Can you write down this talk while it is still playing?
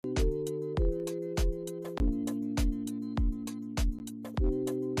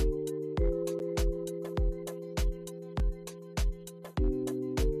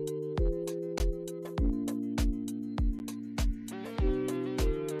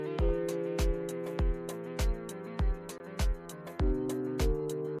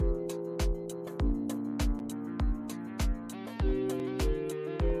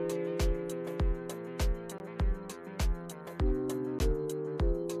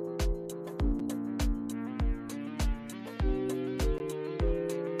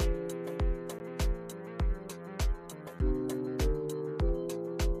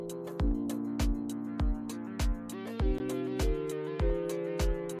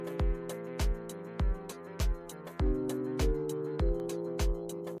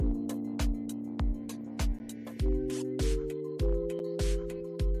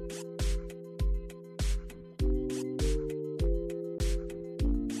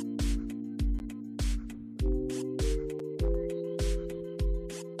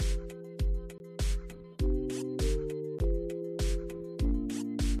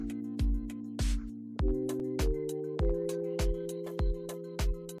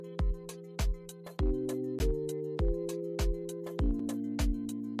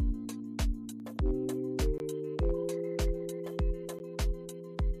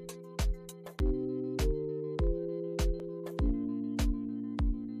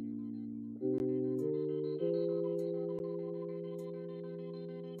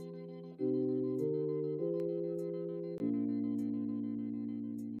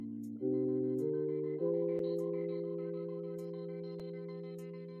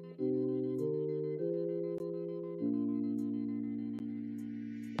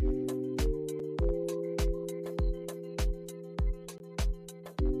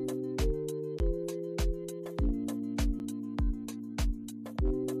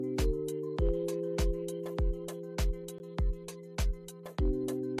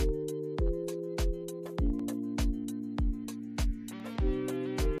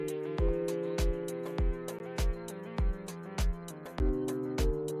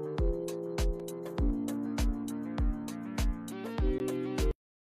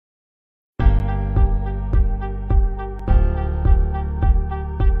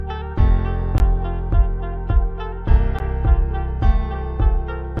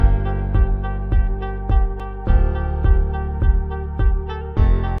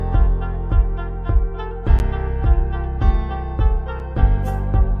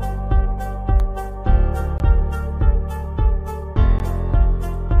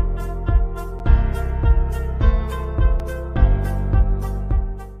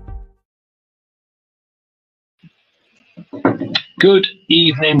Good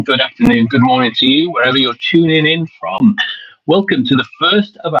evening, good afternoon, good morning to you, wherever you're tuning in from. Welcome to the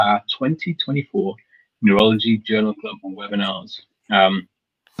first of our 2024 Neurology Journal Club webinars. In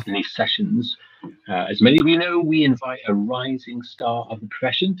these sessions, as many of you know, we invite a rising star of the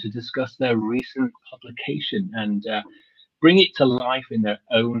profession to discuss their recent publication and bring it to life in their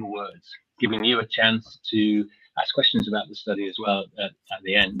own words, giving you a chance to ask questions about the study as well at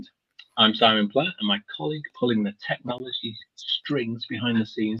the end. I'm Simon Platt, and my colleague pulling the technology strings behind the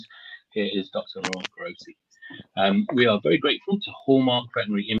scenes here is Dr. Laurent Grossi. We are very grateful to Hallmark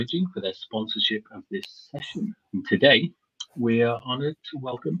Veterinary Imaging for their sponsorship of this session. And today, we are honoured to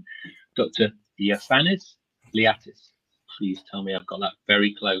welcome Dr. Thanis Liatis. Please tell me I've got that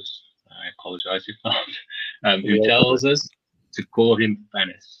very close. I apologise if not. Who tells us to call him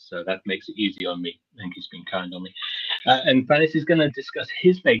Thanis. So that makes it easy on me. I think he's been kind on me. And Thanis is going to discuss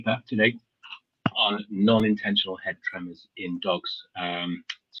his paper today on non-intentional head tremors in dogs.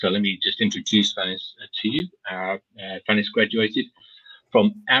 So let me just introduce Thanis to you. Thanis graduated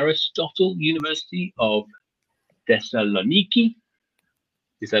from Aristotle University of Thessaloniki.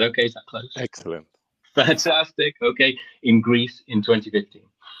 Is that okay? Is that close? Excellent. Fantastic. Okay. In Greece in 2015.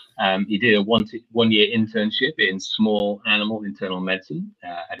 He did a one-year internship in small animal internal medicine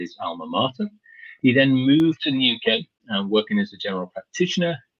at his alma mater. He then moved to the UK, working as a general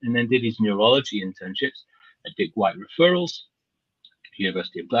practitioner, and then did his neurology internships at Dick White Referrals,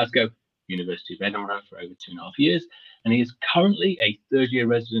 University of Glasgow, University of Edinburgh for over 2.5 years. And he is currently a third-year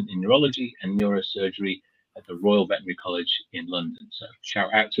resident in neurology and neurosurgery at the Royal Veterinary College in London. So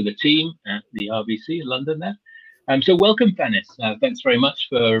shout out to the team at the RVC in London there. So welcome, Thanis. Thanks very much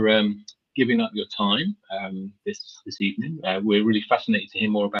for giving up your time this evening. We're really fascinated to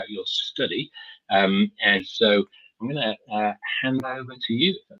hear more about your study. And so I'm going to hand over to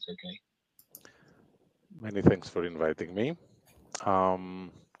you, if that's okay. Many thanks for inviting me.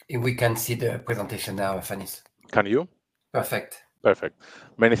 We can see the presentation now, Thanis. Can you? Perfect. Perfect.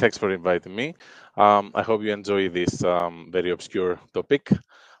 Many thanks for inviting me. I hope you enjoy this very obscure topic.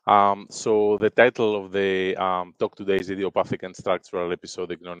 So the title of the talk today is Idiopathic and Structural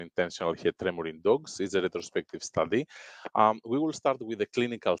Episodic Non-Intentional Head Tremor in Dogs. It's a retrospective study. We will start with a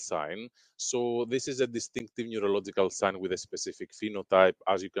clinical sign. So this is a distinctive neurological sign with a specific phenotype.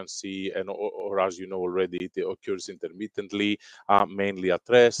 As you can see, and or as you know already, it occurs intermittently, mainly at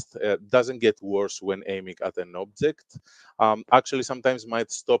rest. Doesn't get worse when aiming at an object. Actually, sometimes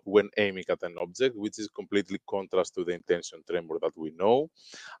might stop when aiming at an object, which is completely contrast to the intention tremor that we know.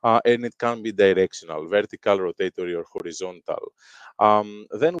 And it can be directional, vertical, rotatory, or horizontal.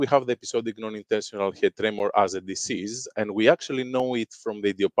 Then we have the episodic non-intentional head tremor as a disease, and we actually know it from the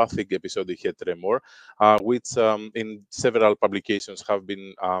idiopathic episodic head tremor, which in several publications have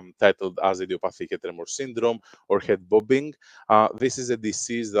been titled as idiopathic head tremor syndrome or head bobbing. This is a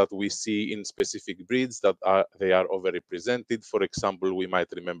disease that we see in specific breeds that they are overrepresented. For example, we might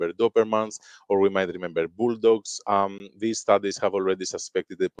remember Dobermans or we might remember Bulldogs. These studies have already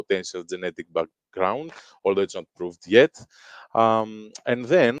suspected the potential genetic background, although it's not proved yet. And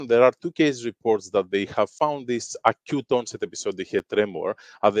then there are 2 case reports that they have found this acute onset episodic head tremor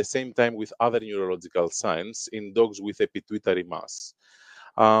at the same time with other neurological signs in dogs with a pituitary mass.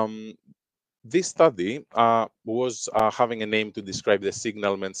 This study was having a name to describe the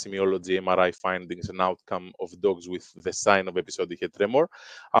signalment, semiology, MRI findings and outcome of dogs with the sign of episodic head tremor.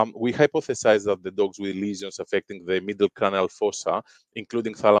 We hypothesized that the dogs with lesions affecting the middle cranial fossa,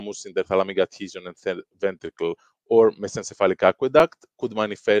 including thalamus, interthalamic adhesion, and ventricle, or mesencephalic aqueduct, could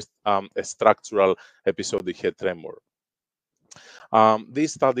manifest a structural episodic head tremor.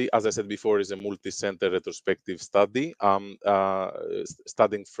 This study, as I said before, is a multi-center retrospective study,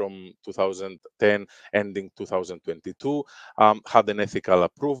 starting from 2010, ending 2022, had an ethical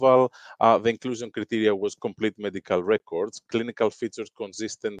approval. The inclusion criteria was complete medical records, clinical features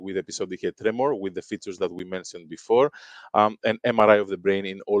consistent with episodic head tremor, with the features that we mentioned before, and MRI of the brain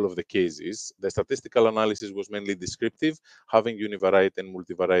in all of the cases. The statistical analysis was mainly descriptive, having univariate and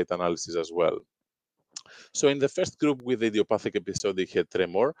multivariate analysis as well. So in the first group with idiopathic episodic head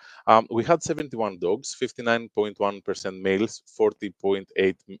tremor, we had 71 dogs, 59.1% males,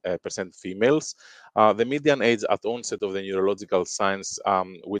 40.8% females. The median age at onset of the neurological signs,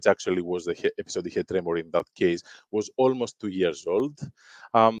 which actually was the episodic head tremor in that case, was almost 2 years old.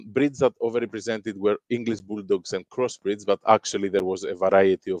 Breeds that overrepresented were English Bulldogs and crossbreeds, but actually there was a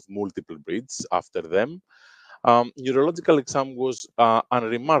variety of multiple breeds after them. Neurological exam was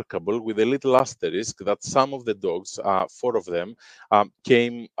unremarkable, with a little asterisk that some of the dogs, 4 of them,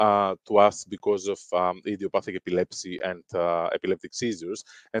 came to us because of idiopathic epilepsy and epileptic seizures,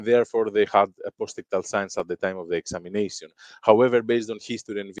 and therefore they had postictal signs at the time of the examination. However, based on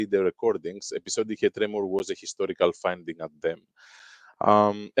history and video recordings, episodic head tremor was a historical finding at them.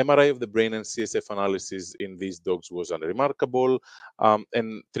 MRI of the brain and CSF analysis in these dogs was unremarkable,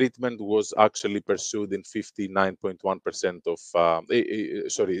 and treatment was actually pursued in 59.1% of,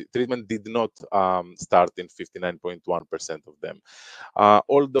 treatment did not start in 59.1% of them.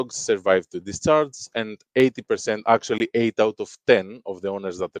 All dogs survived to discharge, and 80%, actually 8 out of 10 of the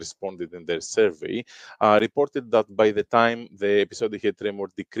owners that responded in their survey, reported that by the time the episodic head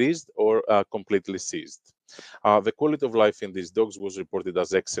tremor decreased or completely ceased. The quality of life in these dogs was reported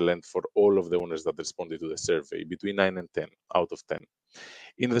as excellent for all of the owners that responded to the survey, between 9 and 10 out of 10.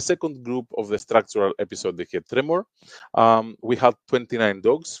 In the second group of the structural episodic head tremor, we had 29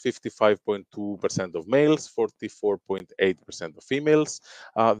 dogs, 55.2% of males, 44.8% of females.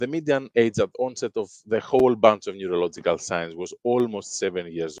 The median age at onset of the whole bunch of neurological signs was almost 7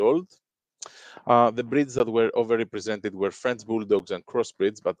 years old. The breeds that were overrepresented were French Bulldogs and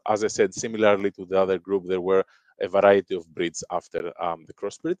crossbreeds, but as I said, similarly to the other group, there were a variety of breeds after the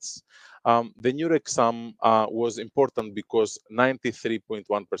crossbreeds. The neuro exam was important because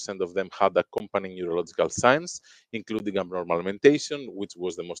 93.1% of them had accompanying neurological signs, including abnormal mentation, which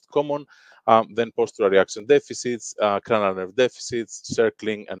was the most common, then postural reaction deficits, cranial nerve deficits,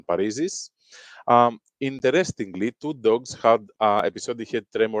 circling, and paresis. Interestingly, 2 dogs had episodic head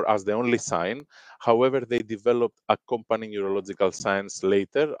tremor as the only sign. However, they developed accompanying neurological signs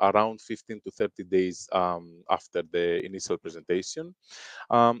later, around 15 to 30 days after the initial presentation.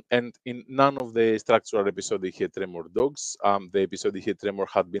 And in none of the structural episodic head tremor dogs, the episodic head tremor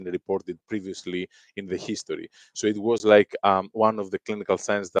had been reported previously in the history. So it was like one of the clinical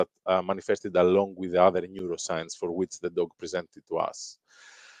signs that manifested along with the other neuroscience for which the dog presented to us.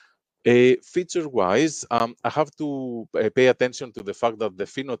 Feature-wise, I have to pay attention to the fact that the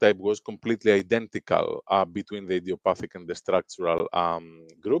phenotype was completely identical between the idiopathic and the structural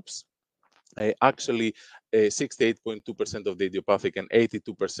groups. Actually, 68.2% of the idiopathic and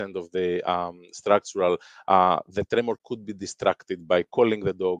 82% of the structural, the tremor could be distracted by calling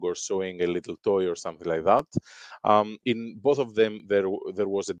the dog or showing a little toy or something like that. In both of them, there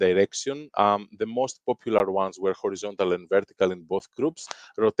was a direction. The most popular ones were horizontal and vertical in both groups.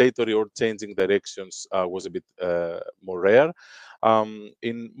 Rotatory or changing directions was a bit more rare.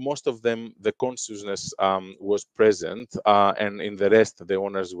 In most of them, the consciousness was present, and in the rest, the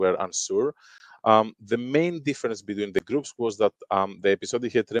owners were unsure. The main difference between the groups was that the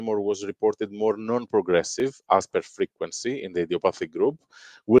episodic head tremor was reported more non-progressive as per frequency in the idiopathic group,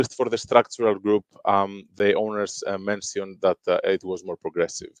 whilst for the structural group, the owners mentioned that it was more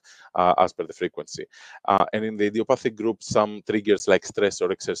progressive as per the frequency. And in the idiopathic group, some triggers like stress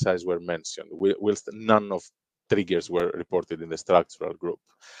or exercise were mentioned, whilst none of triggers were reported in the structural group.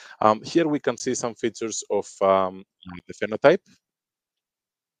 Here we can see some features of the phenotype.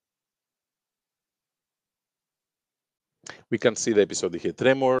 We can see the episodic head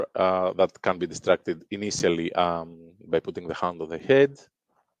tremor that can be distracted initially by putting the hand on the head.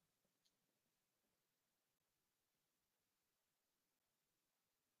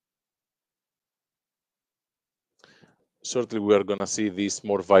 Shortly, we are going to see this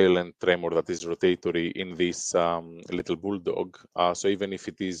more violent tremor that is rotatory in this little bulldog. So even if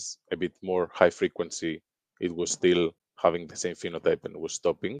it is a bit more high frequency, it was still having the same phenotype and was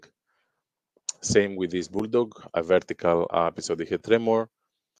stopping. Same with this bulldog, a vertical episodic head tremor.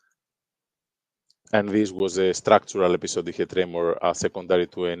 And this was a structural episodic head tremor secondary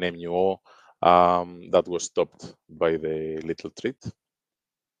to an MUO that was stopped by the little treat.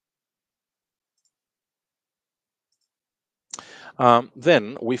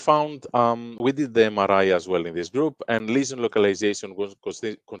 Then we found, we did the MRI as well in this group, and lesion localization was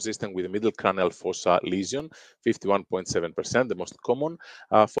consistent with the middle cranial fossa lesion, 51.7%, the most common,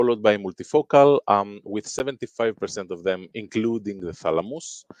 followed by multifocal, with 75% of them including the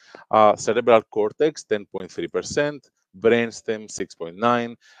thalamus, cerebral cortex, 10.3%, brainstem,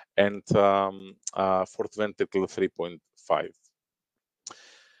 6.9%, and fourth ventricle, 3.5%.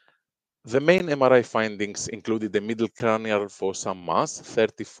 The main MRI findings included the middle cranial fossa mass,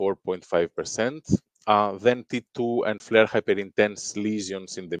 34.5%, then T2 and flare hyperintense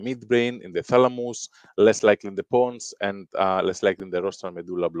lesions in the midbrain, in the thalamus, less likely in the pons, and less likely in the rostral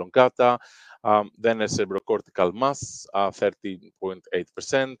medulla oblongata, then a cerebrocortical mass,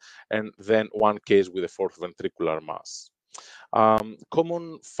 30.8%, and then one case with a fourth ventricular mass.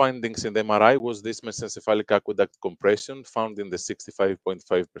 Common findings in the MRI was this mesencephalic aqueduct compression found in the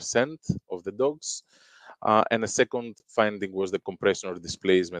 65.5% of the dogs. And a second finding was the compression or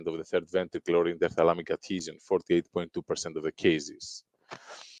displacement of the third ventricle or interthalamic adhesion, 48.2% of the cases.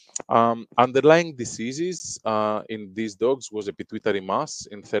 Underlying diseases in these dogs was a pituitary mass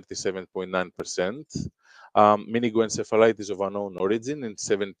in 37.9%, meningoencephalitis of unknown origin in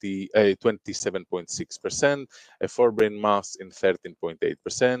 27.6%, a forebrain mass in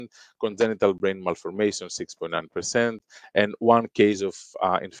 13.8%, congenital brain malformation 6.9%, and one case of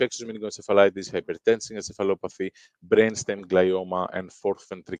infectious meningoencephalitis, hypertensive encephalopathy, brainstem glioma, and fourth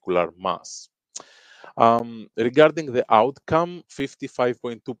ventricular mass. Regarding the outcome,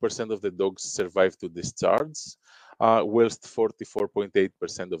 55.2% of the dogs survived to discharge, whilst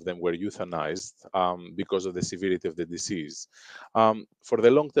 44.8% of them were euthanized because of the severity of the disease. For the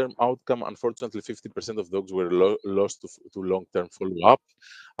long-term outcome, unfortunately, 50% of dogs were lost to long-term follow-up,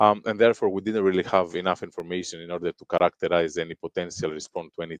 and therefore we didn't really have enough information in order to characterize any potential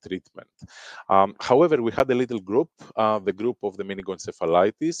response to any treatment. However, we had a little group, the group of the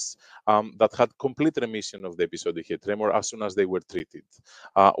meningoencephalitis, that had complete remission of the episodic head tremor as soon as they were treated.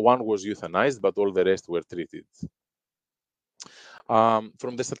 One was euthanized, but all the rest were treated.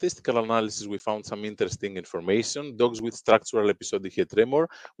 From the statistical analysis, we found some interesting information. Dogs with structural episodic head tremor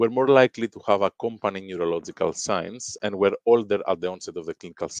were more likely to have accompanying neurological signs and were older at the onset of the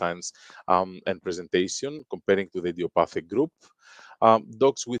clinical signs and presentation, comparing to the idiopathic group.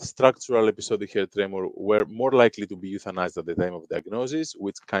 Dogs with structural episodic head tremor were more likely to be euthanized at the time of diagnosis,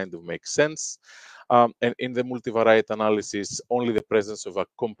 which kind of makes sense. And in the multivariate analysis, only the presence of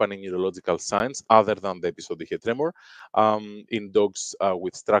accompanying neurological signs other than the episodic head tremor in dogs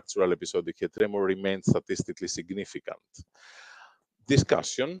with structural episodic head tremor remained statistically significant.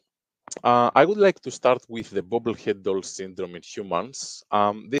 Discussion. I would like to start with the bobblehead doll syndrome in humans.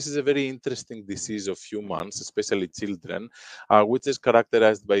 This is a very interesting disease of humans, especially children, which is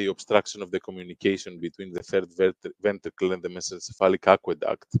characterized by obstruction of the communication between the third ventricle and the mesencephalic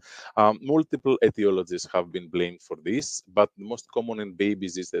aqueduct. Multiple etiologies have been blamed for this, but the most common in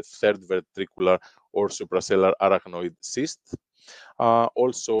babies is the third ventricular or suprasellar arachnoid cyst.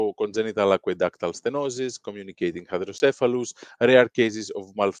 Also congenital aqueductal stenosis, communicating hydrocephalus, rare cases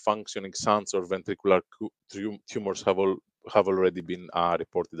of malfunctioning shunt or ventricular tumors have already been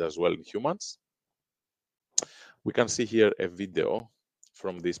reported as well in humans. We can see here a video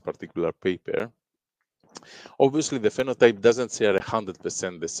from this particular paper. Obviously, the phenotype doesn't share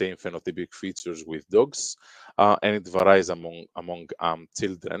 100% the same phenotypic features with dogs, and it varies among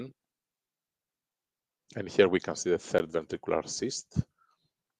children. And here we can see the third ventricular cyst.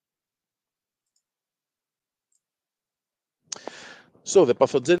 So the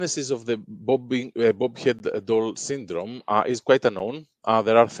pathogenesis of the bobhead doll syndrome is quite unknown.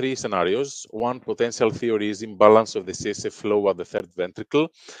 There are three scenarios. One potential theory is imbalance of the CSF flow at the third ventricle,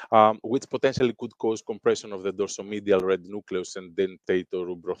 which potentially could cause compression of the dorsomedial red nucleus and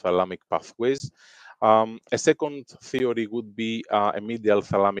dentatorubrophthalamic pathways. A second theory would be a medial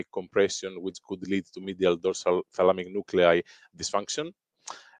thalamic compression, which could lead to medial dorsal thalamic nuclei dysfunction.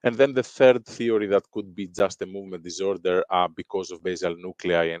 And then the third theory that could be just a movement disorder because of basal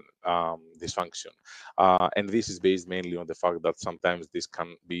nuclei and dysfunction. And this is based mainly on the fact that sometimes this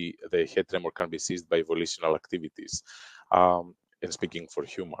can be, the head tremor can be seized by volitional activities. And speaking for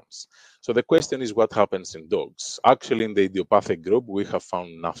humans. So the question is what happens in dogs? Actually, in the idiopathic group, we have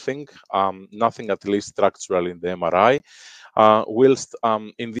found nothing, nothing at least structural in the MRI. Whilst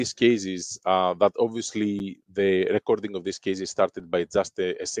in these cases, that obviously the recording of these cases started by just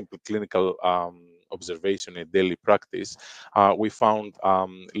a simple clinical observation in daily practice, we found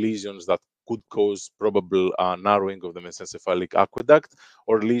lesions that could cause probable narrowing of the mesencephalic aqueduct,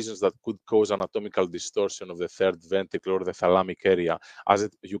 or lesions that could cause anatomical distortion of the third ventricle or the thalamic area, as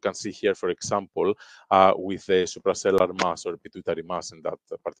you can see here, for example, with a suprasellar mass or pituitary mass in that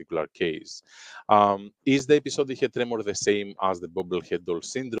particular case. Is the episodic head tremor the same as the bobblehead doll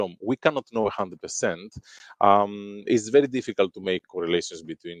syndrome? We cannot know 100%. It's very difficult to make correlations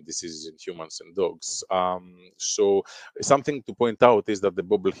between diseases in humans and dogs. So something to point out is that the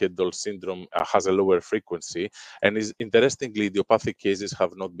bobblehead doll syndrome has a lower frequency, and is interestingly, idiopathic cases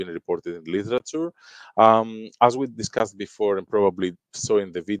have not been reported in literature. As we discussed before and probably saw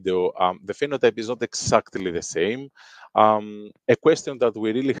in the video, the phenotype is not exactly the same. A question that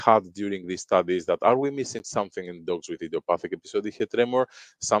we really had during this study is that, are we missing something in dogs with idiopathic episodic head tremor?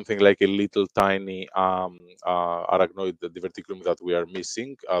 Something like a little tiny arachnoid diverticulum that we are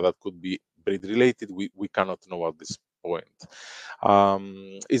missing that could be breed related? We cannot know at this point.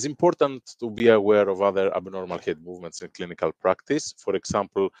 It's important to be aware of other abnormal head movements in clinical practice. For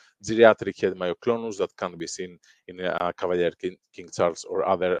example, geriatric head myoclonus that can be seen in Cavalier, King Charles, or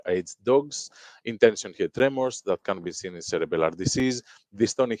other aged dogs, intention head tremors that can be seen in cerebellar disease,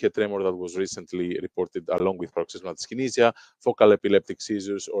 dystonic head tremor that was recently reported along with paroxysmal dyskinesia, focal epileptic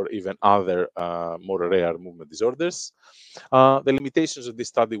seizures, or even other more rare movement disorders. The limitations of this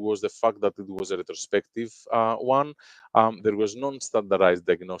study was the fact that it was a retrospective one. There was non-standardized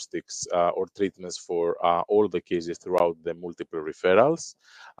diagnostics or treatments for all the cases throughout the multiple referrals.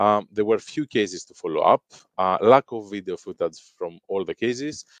 There were few cases to follow up, lack of video footage from all the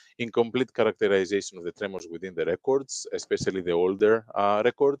cases, incomplete characterization of the tremors within the records, especially the older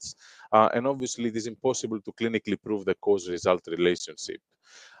records, and obviously it is impossible to clinically prove the cause-result relationship.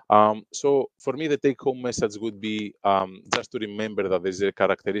 So for me, the take-home message would be just to remember that there's a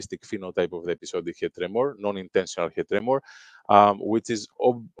characteristic phenotype of the episodic head tremor, non-intentional head tremor, which is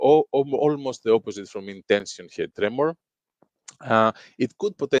almost the opposite from intention head tremor. It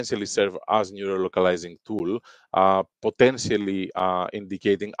could potentially serve as neurolocalizing tool, potentially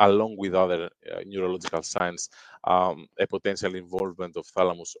indicating, along with other neurological signs, a potential involvement of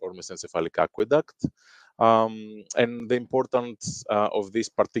thalamus or mesencephalic aqueduct. And the importance of this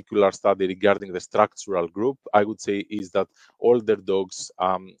particular study regarding the structural group, I would say, is that older dogs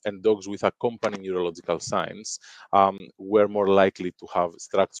and dogs with accompanying neurological signs were more likely to have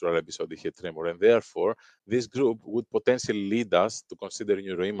structural episodic head tremor, and therefore this group would potentially lead us to consider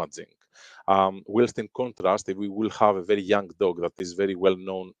neuroimaging. Whilst in contrast, if we will have a very young dog that is very well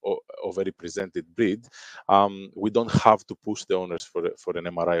known of a represented breed, we don't have to push the owners for an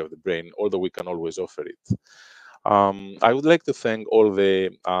MRI of the brain, although we can always offer it. I would like to thank all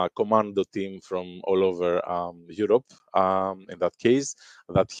the commando team from all over Europe, in that case,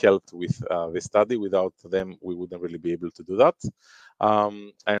 that helped with the study. Without them, we wouldn't really be able to do that.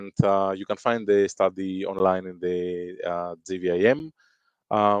 And you can find the study online in the JVIM,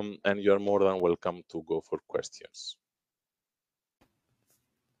 and you are more than welcome to go for questions.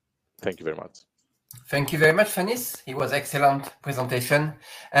 Thank you very much. Thank you very much, Thanis. It was excellent presentation.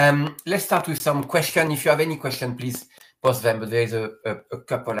 Let's start with some questions. If you have any question, please post them, but there is a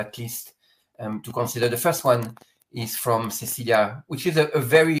couple at least to consider. The first one is from Cecilia, which is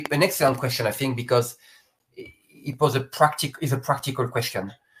an excellent question, I think, because it was a practical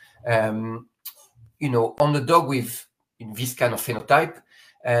question. You know, on the dog with this kind of phenotype,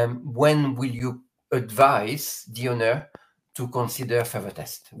 when will you advise the owner to consider further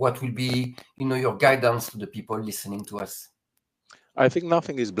test? What will be, you know, your guidance to the people listening to us? I think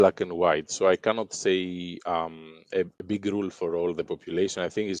nothing is black and white, so I cannot say a big rule for all the population. I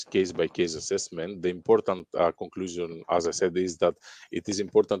think it's case-by-case assessment. The important conclusion, as I said, is that it is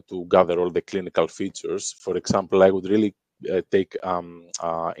important to gather all the clinical features. For example, I would really take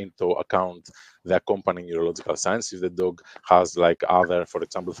into account the accompanying neurological signs. If the dog has like other, for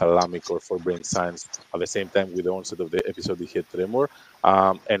example, thalamic or forebrain signs at the same time with the onset of the episodic head tremor,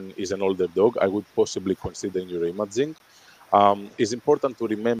 and is an older dog, I would possibly consider neuroimaging. It's important to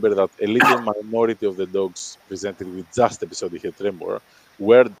remember that a little minority of the dogs presented with just episodic head tremor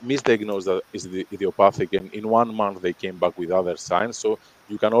were misdiagnosed as idiopathic, and in 1 month they came back with other signs. So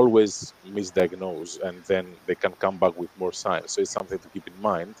you can always misdiagnose, and then they can come back with more signs. So it's something to keep in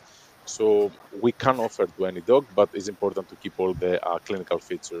mind. So we can offer to any dog, but it's important to keep all the clinical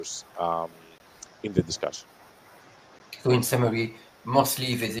features in the discussion. So in summary,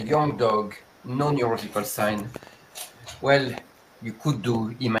 mostly if it's a young dog, no neurological sign, well, you could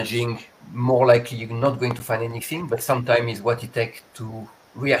do imaging. More likely, you're not going to find anything, but sometimes it's what it takes to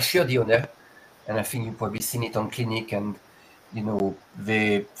reassure the owner. And I think you've probably seen it on clinic. And, you know,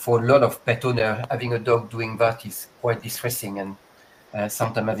 for a lot of pet owners, having a dog doing that is quite distressing. And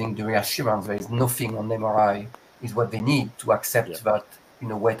sometimes having the reassurance there is nothing on MRI is what they need to accept that, you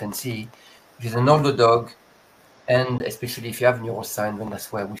know, wait and see. If it's an older dog, and especially if you have neurosign, then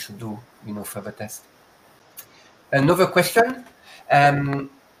that's where we should do, you know, further tests. Another question,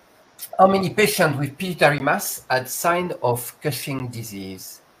 how many patients with pituitary mass had sign of Cushing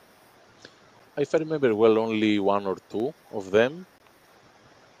disease? If I remember well, only 1 or 2 of them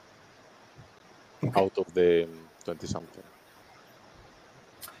out of the 20-something.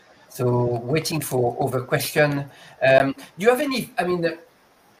 So waiting for other question. Do you have any, I mean,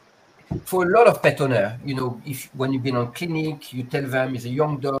 for a lot of pet owners, you know, when you've been on clinic, you tell them it's a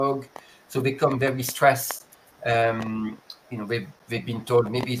young dog, so they become very stressed. You know, they've been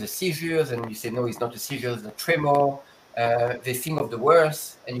told maybe it's a seizures, and you say, no, it's not a seizure, it's a tremor. They think of the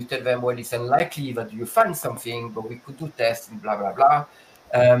worst, and you tell them, well, it's unlikely that you find something, but we could do tests and blah, blah, blah.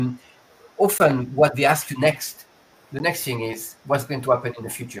 Often what they ask you next The next thing is what's going to happen in the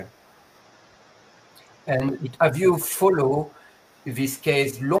future. And have you follow this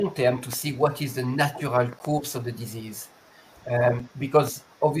case long term to see what is the natural course of the disease? Because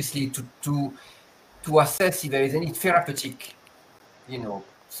obviously to assess if there is any therapeutic,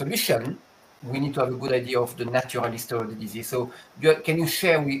 solution, we need to have a good idea of the natural history of the disease. So can you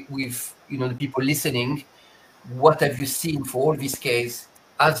share with the people listening, what have you seen for all these cases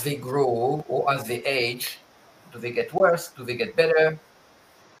as they grow or as they age? Do they get worse? Do they get better?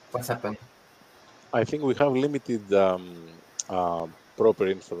 What's happened? I think we have limited proper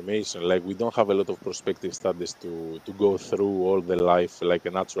information. Like, we don't have a lot of prospective studies to go through all the life, like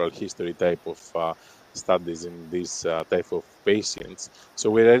a natural history type of studies in this type of patients. So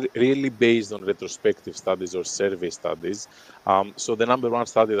we're really based on retrospective studies or survey studies. So the number one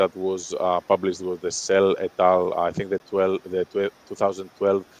study that was published was the Cell et al. I think the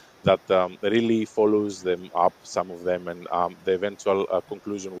 2012, that really follows them up, some of them, and the eventual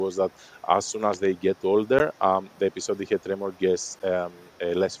conclusion was that as soon as they get older, the episodic head tremor gets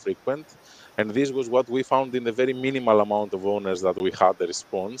less frequent. And this was what we found in the very minimal amount of owners that we had the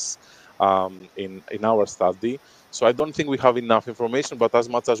response in our study. So I don't think we have enough information, but as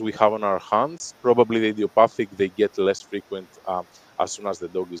much as we have on our hands, probably the idiopathic, they get less frequent as soon as the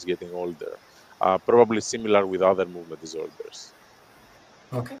dog is getting older. Probably similar with other movement disorders.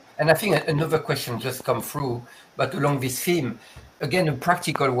 Okay. And I think another question just come through, but along this theme, again, a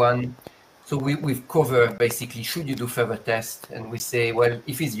practical one. So we've covered basically, should you do further tests? And we say, well,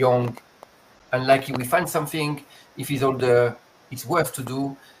 if he's young, unlikely we find something. If he's older, it's worth to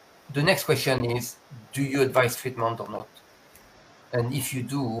do. The next question is, do you advise treatment or not? And if you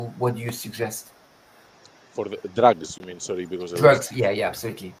do, what do you suggest? For the drugs, you mean? Sorry, because drugs. Yeah,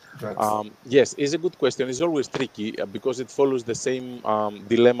 absolutely. Drugs. Yes, it's a good question. It's always tricky because it follows the same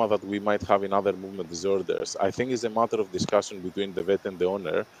dilemma that we might have in other movement disorders. I think it's a matter of discussion between the vet and the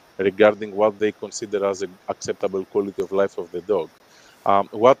owner regarding what they consider as an acceptable quality of life of the dog.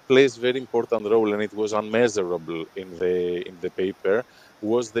 What plays very important role, and it was unmeasurable in the paper,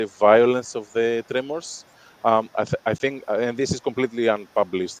 was the violence of the tremors. I think, and this is completely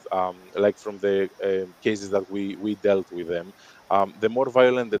unpublished, like from the cases that we dealt with them, the more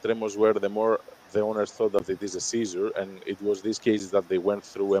violent the tremors were, the more the owners thought that it is a seizure, and it was these cases that they went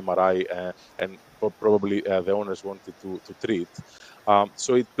through MRI and probably the owners wanted to treat.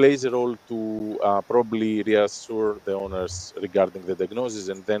 So it plays a role to probably reassure the owners regarding the diagnosis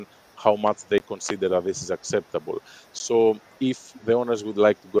and then how much they consider that this is acceptable. So if the owners would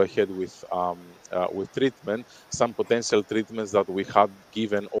like to go ahead with treatment, some potential treatments that we had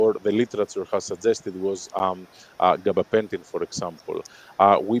given or the literature has suggested was gabapentin, for example.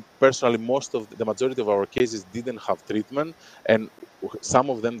 We personally, the majority of our cases didn't have treatment, and some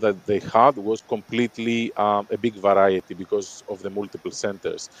of them that they had was completely a big variety because of the multiple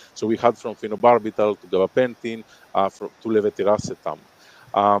centers. So we had from phenobarbital to gabapentin to levetiracetam.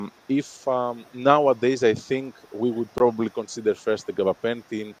 If nowadays, I think we would probably consider first the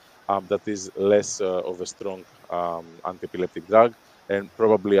gabapentin, that is less of a strong anti-epileptic drug, and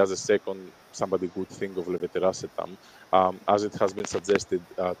probably as a second, somebody could think of levetiracetam, as it has been suggested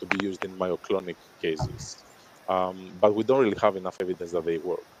to be used in myoclonic cases. But we don't really have enough evidence that they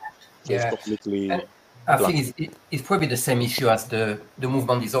work. So it's completely... And I think it's probably the same issue as the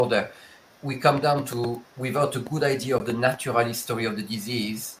movement disorder. We come down to, without a good idea of the natural history of the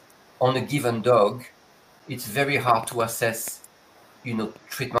disease on a given dog, it's very hard to assess,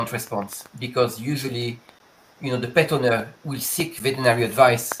 treatment response, because usually, the pet owner will seek veterinary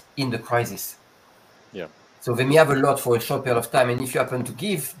advice in the crisis. Yeah. So they may have a lot for a short period of time, and if you happen to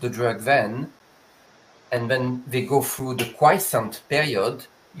give the drug then, and then they go through the quiescent period,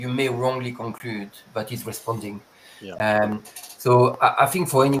 you may wrongly conclude that he's responding. Yeah. So I think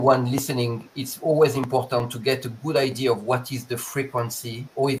for anyone listening, it's always important to get a good idea of what is the frequency,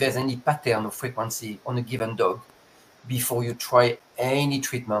 or if there's any pattern of frequency on a given dog, before you try any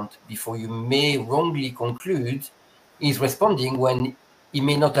treatment, before you may wrongly conclude he's responding when he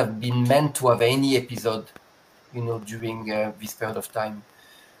may not have been meant to have any episode, during this period of time.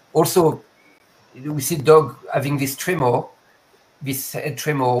 Also, we see dog having this tremor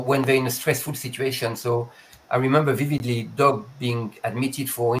when they're in a stressful situation. So I remember vividly dog being admitted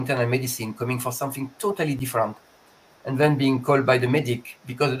for internal medicine, coming for something totally different, and then being called by the medic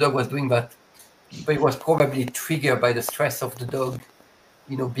because the dog was doing that. But it was probably triggered by the stress of the dog,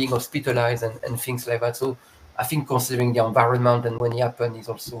 being hospitalized and things like that. So I think considering the environment and when it happened is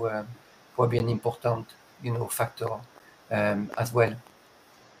also probably an important, factor as well.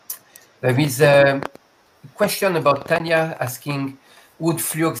 There is a question about Tanya asking, would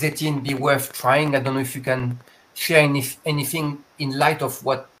fluoxetine be worth trying? I don't know if you can share anything in light of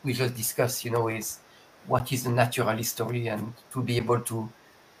what we just discussed, is what is the natural history, and to be able to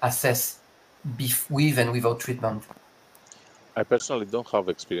assess with and without treatment. I personally don't have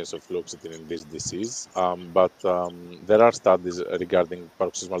experience of fluoxetine in this disease, but there are studies regarding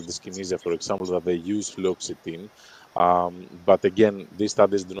paroxysmal dyskinesia, for example, that they use fluoxetine. But again, these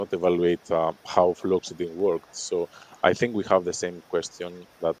studies do not evaluate how fluoxetine worked. So I think we have the same question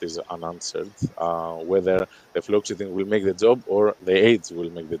that is unanswered, whether the fluoxetine will make the job or the aids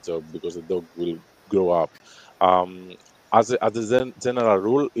will make the job because the dog will grow up. As a general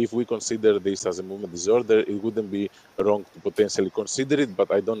rule, if we consider this as a movement disorder, it wouldn't be wrong to potentially consider it,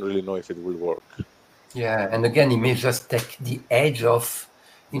 but I don't really know if it will work. Yeah, and again, it may just take the edge off,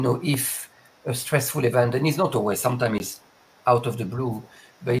 if a stressful event, and it's not always, sometimes it's out of the blue,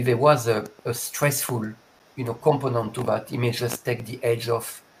 but if there was a stressful, component to that, it may just take the edge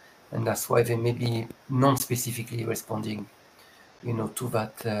off, and that's why they may be non-specifically responding, to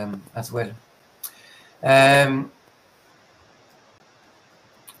that as well.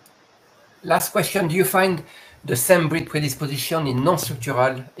 Last question, do you find the same breed predisposition in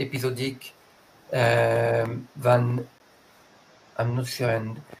non-structural episodic than, I'm not sure,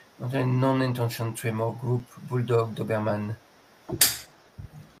 and non-intention tremor group, Bulldog, Doberman?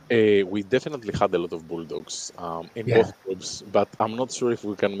 We definitely had a lot of bulldogs in both groups, but I'm not sure if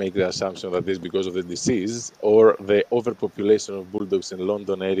we can make the assumption that this is because of the disease or the overpopulation of bulldogs in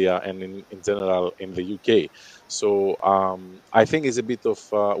London area and in general in the UK. So I think it's a bit of,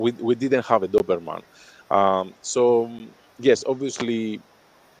 we didn't have a Doberman. So yes, obviously,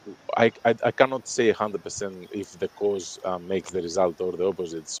 I cannot say 100% if the cause makes the result or the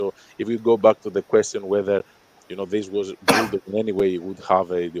opposite. So if you go back to the question whether this was bulldog in any way would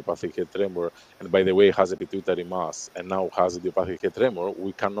have a idiopathic head tremor, and by the way has a pituitary mass and now has idiopathic head tremor,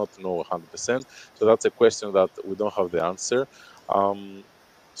 we cannot know 100%. So that's a question that we don't have the answer.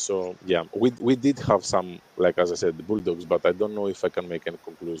 So yeah, we did have some, like as I said, the bulldogs, but I don't know if I can make any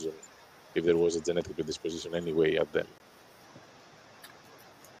conclusion if there was a genetic predisposition anyway at them.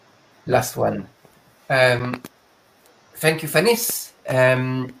 Last one. Thank you, Thanis.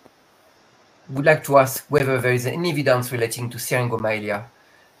 Would like to ask whether there is any evidence relating to syringomyelia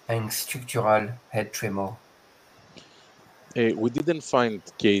and structural head tremor. We didn't find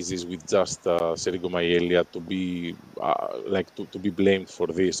cases with just syringomyelia to be to be blamed for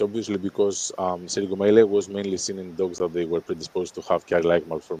this. Obviously, because syringomyelia was mainly seen in dogs that they were predisposed to have care-like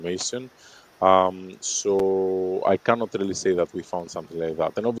malformation. So I cannot really say that we found something like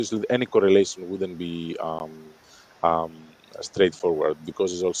that. And obviously, any correlation wouldn't be straightforward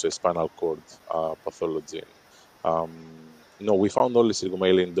because it's also a spinal cord pathology. No, we found only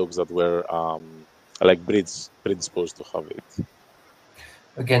syringomyelia in dogs that were like breeds predisposed to have it.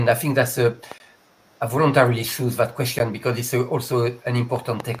 Again, I think that's I voluntarily choose that question because it's also an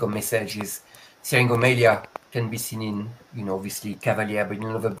important take-home message. Is syringomyelia can be seen in, obviously Cavalier, but in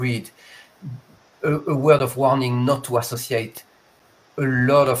another breed. A word of warning not to associate a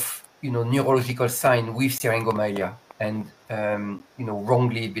lot of neurological signs with syringomyelia and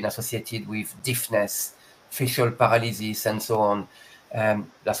wrongly been associated with deafness, facial paralysis, and so on.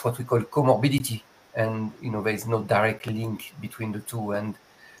 That's what we call comorbidity, and there is no direct link between the two. And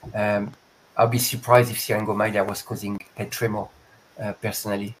I'll be surprised if syringomyelia was causing head tremor,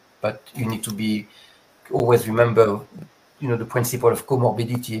 personally. But you need to always remember, the principle of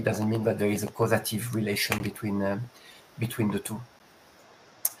comorbidity. It doesn't mean that there is a causative relation between the two.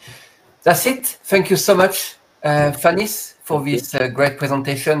 That's it. Thank you so much, Thanis, for this great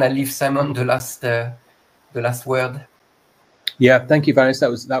presentation. I leave Simon the last word. Yeah, thank you, Thanis.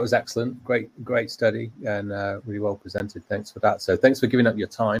 That was excellent. Great study and really well presented. Thanks for that. So thanks for giving up your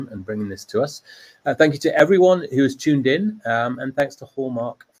time and bringing this to us. Thank you to everyone who has tuned in, and thanks to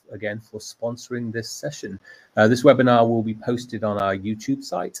Hallmark again for sponsoring this session. This webinar will be posted on our YouTube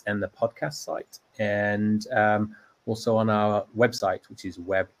site and the podcast site, and also on our website, which is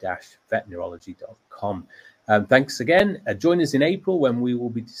web-vetneurology.com. Thanks again. Join us in April when we will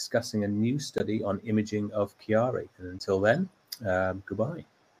be discussing a new study on imaging of Chiari. And until then, goodbye.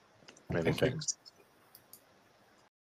 Many thanks.